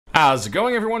How's it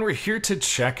going, everyone? We're here to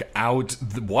check out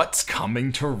what's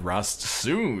coming to Rust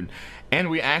soon. And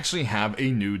we actually have a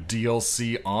new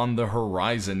DLC on the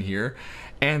horizon here.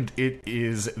 And it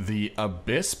is the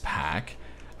Abyss Pack.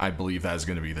 I believe that is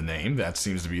going to be the name. That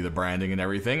seems to be the branding and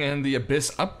everything. And the Abyss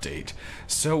Update.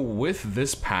 So with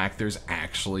this pack, there's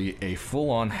actually a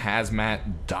full-on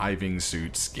hazmat diving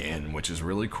suit skin, which is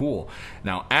really cool.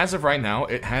 Now, as of right now,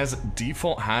 it has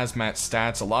default hazmat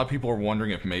stats. A lot of people are wondering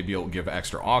if maybe it'll give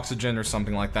extra oxygen or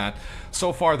something like that.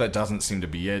 So far, that doesn't seem to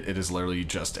be it. It is literally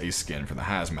just a skin for the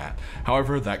hazmat.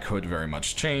 However, that could very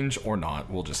much change or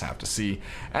not. We'll just have to see.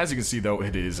 As you can see, though,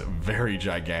 it is very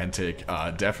gigantic.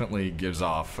 Definitely gives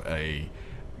off a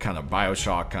kind of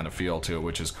Bioshock kind of feel to it,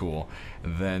 which is cool.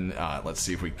 And then let's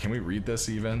see if can we read this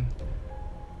even?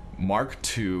 Mark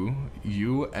II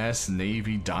U.S.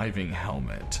 Navy diving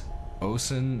helmet.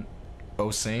 Osen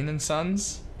and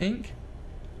Sons Inc.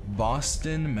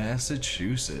 Boston,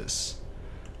 Massachusetts.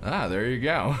 Ah, there you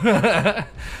go.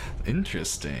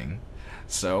 Interesting.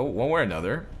 So one way or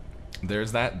another,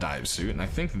 there's that dive suit, and I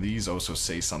think these also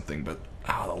say something, but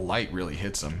the light really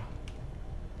hits them.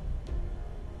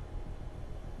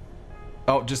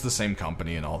 Oh, just the same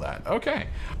company and all that. Okay.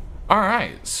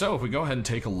 Alright, so if we go ahead and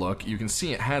take a look, you can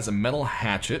see it has a metal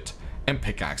hatchet and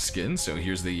pickaxe skin. So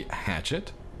here's the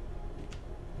hatchet.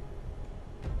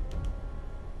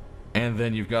 And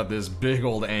then you've got this big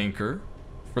old anchor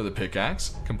for the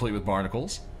pickaxe, complete with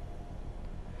barnacles.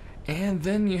 And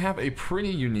then you have a pretty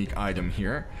unique item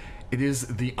here. It is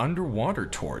the underwater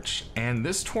torch. And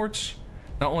this torch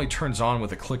not only turns on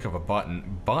with a click of a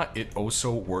button, but it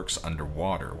also works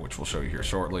underwater, which we'll show you here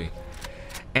shortly.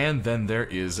 And then there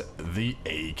is the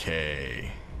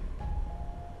AK.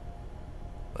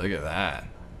 Look at that.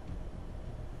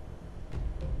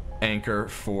 Anchor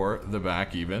for the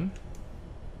back even.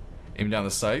 Aim down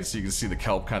the sight so you can see the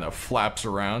kelp kind of flaps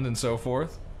around and so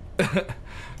forth,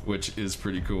 which is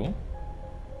pretty cool.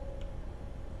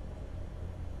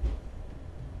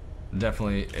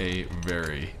 Definitely a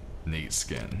very neat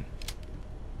skin.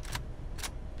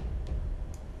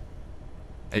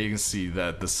 And you can see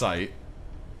that the sight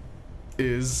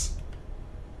is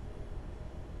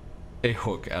a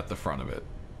hook at the front of it.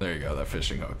 There you go, that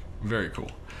fishing hook. Very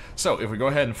cool. So if we go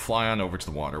ahead and fly on over to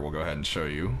the water, we'll go ahead and show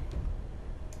you.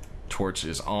 Torch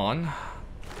is on,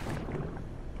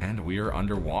 and we are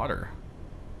underwater.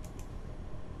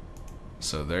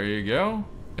 So there you go,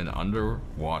 an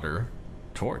underwater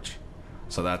torch.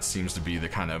 So that seems to be the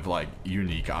kind of like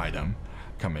unique item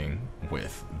coming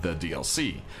with the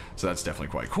DLC. So that's definitely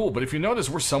quite cool. But if you notice,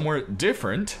 we're somewhere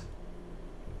different.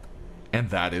 And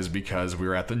that is because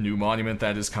we're at the new monument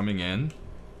that is coming in.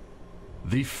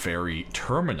 The Ferry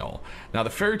Terminal. Now the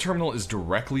Ferry Terminal is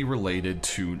directly related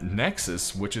to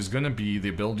Nexus, which is going to be the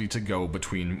ability to go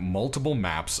between multiple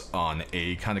maps on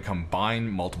a kind of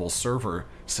combined multiple server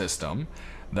system.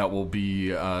 That will be,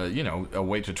 you know, a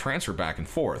way to transfer back and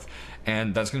forth.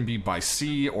 And that's going to be by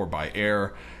sea or by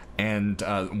air. And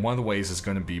one of the ways is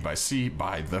going to be by sea,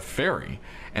 by the ferry.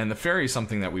 And the ferry is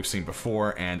something that we've seen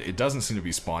before, and it doesn't seem to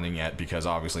be spawning yet because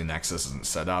obviously Nexus isn't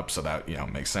set up, so that, you know,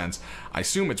 makes sense. I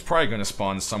assume it's probably going to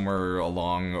spawn somewhere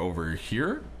along over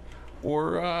here.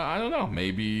 Or, I don't know,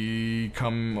 maybe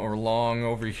come along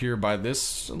over here by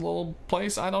this little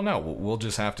place? I don't know. We'll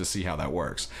just have to see how that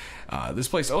works. This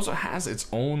place also has its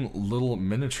own little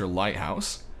miniature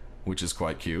lighthouse, which is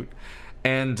quite cute.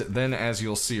 And then, as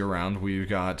you'll see around, we've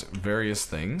got various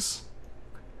things,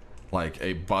 like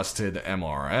a busted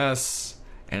MRS,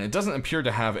 and it doesn't appear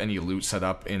to have any loot set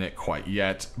up in it quite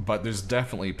yet, but there's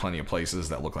definitely plenty of places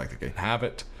that look like they can have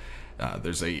it.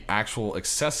 There's a actual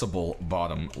accessible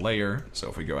bottom layer, so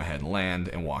if we go ahead and land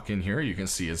and walk in here, you can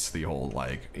see it's the whole,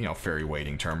 like, you know, ferry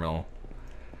waiting terminal.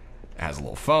 It has a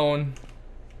little phone.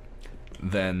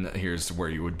 Then here's where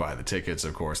you would buy the tickets,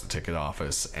 of course, the ticket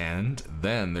office, and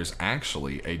then there's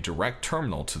actually a direct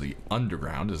terminal to the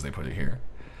underground, as they put it here.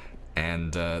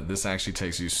 And this actually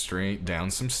takes you straight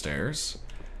down some stairs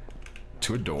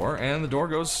to a door, and the door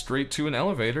goes straight to an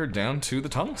elevator down to the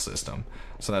tunnel system.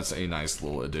 So that's a nice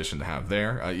little addition to have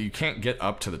there. You can't get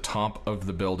up to the top of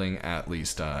the building, at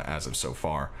least as of so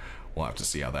far. We'll have to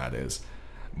see how that is.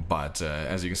 But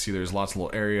as you can see, there's lots of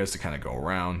little areas to kind of go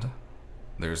around.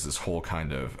 There's this whole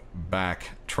kind of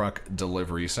back truck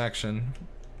delivery section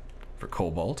for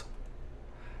Cobalt.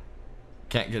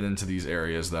 Can't get into these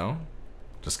areas though,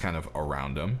 just kind of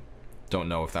around them. Don't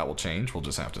know if that will change, we'll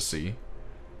just have to see.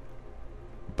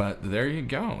 But there you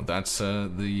go, that's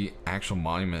the actual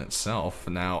monument itself.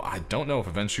 Now, I don't know if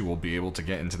eventually we'll be able to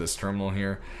get into this terminal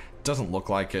here. Doesn't look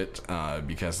like it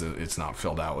because it's not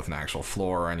filled out with an actual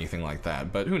floor or anything like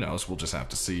that, but who knows, we'll just have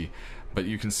to see. But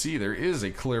you can see there is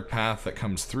a clear path that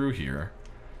comes through here,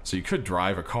 so you could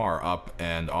drive a car up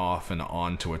and off and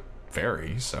onto a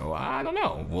ferry. So I don't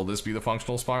know, will this be the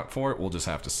functional spot for it? We'll just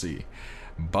have to see.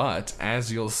 But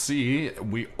as you'll see,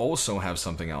 we also have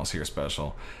something else here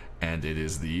special, and it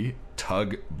is the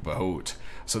Tugboat.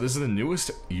 So this is the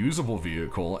newest usable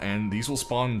vehicle, and these will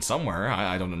spawn somewhere.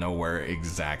 I don't know where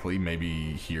exactly.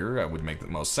 Maybe here, that would make the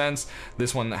most sense.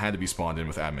 This one had to be spawned in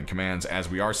with admin commands, as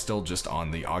we are still just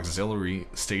on the auxiliary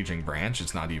staging branch.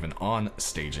 It's not even on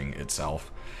staging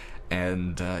itself.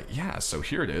 And yeah, so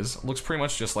here it is. Looks pretty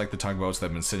much just like the tugboats that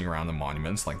have been sitting around the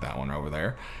monuments, like that one over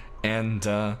there. And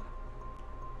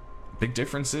big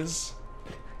difference is,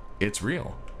 it's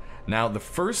real. Now, the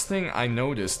first thing I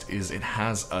noticed is it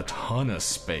has a ton of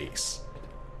space.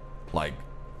 Like,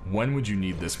 when would you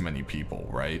need this many people,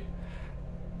 right?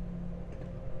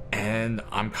 And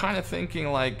I'm kind of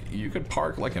thinking, like, you could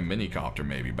park like a mini-copter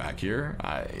maybe back here,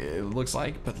 it looks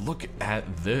like. But look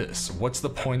at this. What's the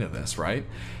point of this, right?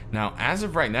 Now, as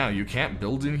of right now, you can't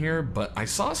build in here, but I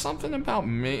saw something about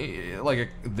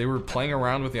they were playing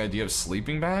around with the idea of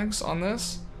sleeping bags on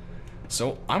this.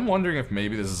 So I'm wondering if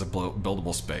maybe this is a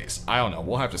buildable space. I don't know,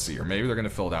 we'll have to see, or maybe they're gonna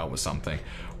fill it out with something.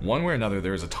 One way or another,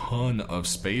 there's a ton of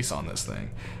space on this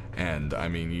thing. And I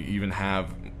mean, you even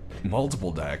have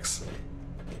multiple decks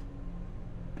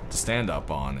to stand up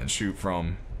on and shoot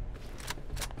from,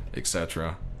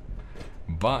 etc.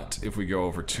 But if we go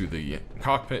over to the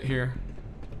cockpit here,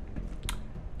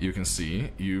 you can see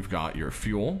you've got your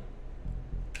fuel.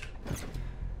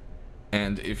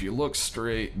 And if you look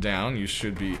straight down, you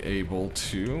should be able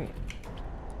to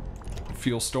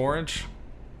fuel storage.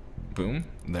 Boom,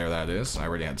 there that is. I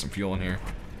already had some fuel in here.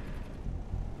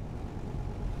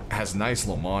 Has a nice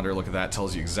little monitor, look at that,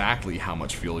 tells you exactly how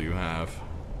much fuel you have.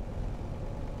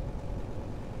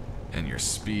 And your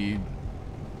speed.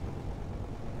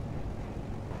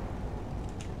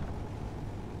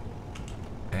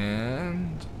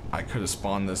 And I could have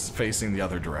spawned this facing the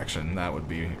other direction. That would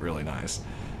be really nice.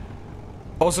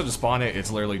 Also, to spawn it, it's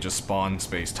literally just spawn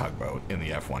space tugboat in the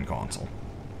F1 console.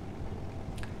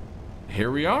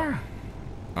 Here we are.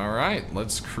 Alright,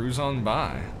 let's cruise on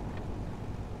by.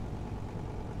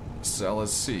 So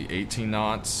let's see, 18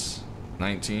 knots,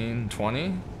 19,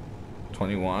 20,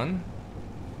 21.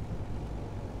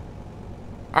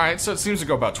 Alright, so it seems to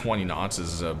go about 20 knots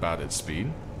is about its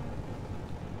speed.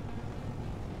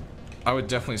 I would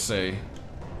definitely say,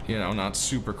 you know, not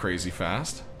super crazy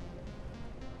fast,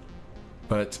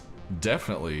 but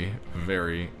definitely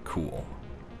very cool.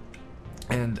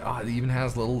 And it even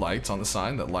has little lights on the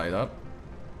side that light up,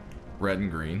 red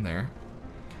and green there.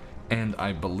 And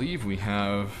I believe we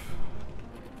have,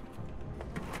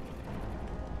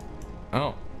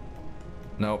 oh,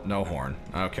 nope, no horn.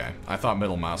 Okay, I thought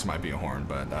middle mouse might be a horn,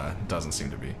 but doesn't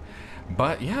seem to be.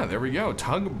 But yeah, there we go,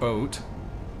 Tugboat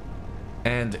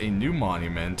and a new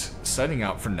monument setting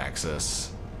up for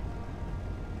Nexus.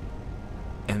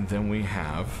 And then we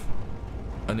have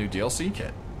a new DLC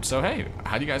kit. So hey,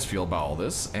 how do you guys feel about all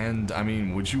this? And I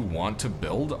mean, would you want to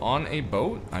build on a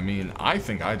boat? I mean, I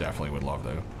think I definitely would love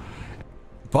to.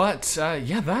 But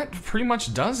yeah, that pretty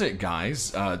much does it,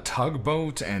 guys.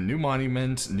 Tugboat and new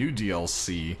monument, new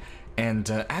DLC. And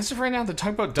as of right now, the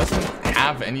Tugboat doesn't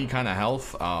have any kind of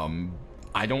health.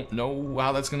 I don't know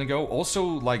how that's gonna go. Also,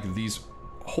 like, these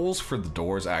holes for the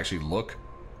doors actually look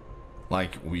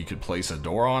like we could place a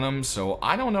door on them, so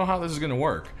I don't know how this is gonna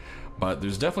work. But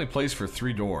there's definitely place for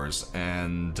 3 doors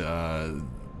and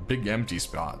big empty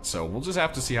spot, so we'll just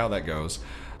have to see how that goes.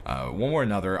 One way or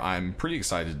another, I'm pretty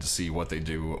excited to see what they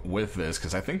do with this,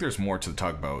 because I think there's more to the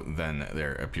Tugboat than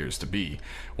there appears to be.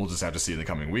 We'll just have to see in the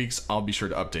coming weeks. I'll be sure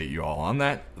to update you all on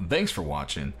that. Thanks for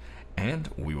watching, and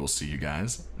we will see you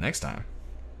guys next time.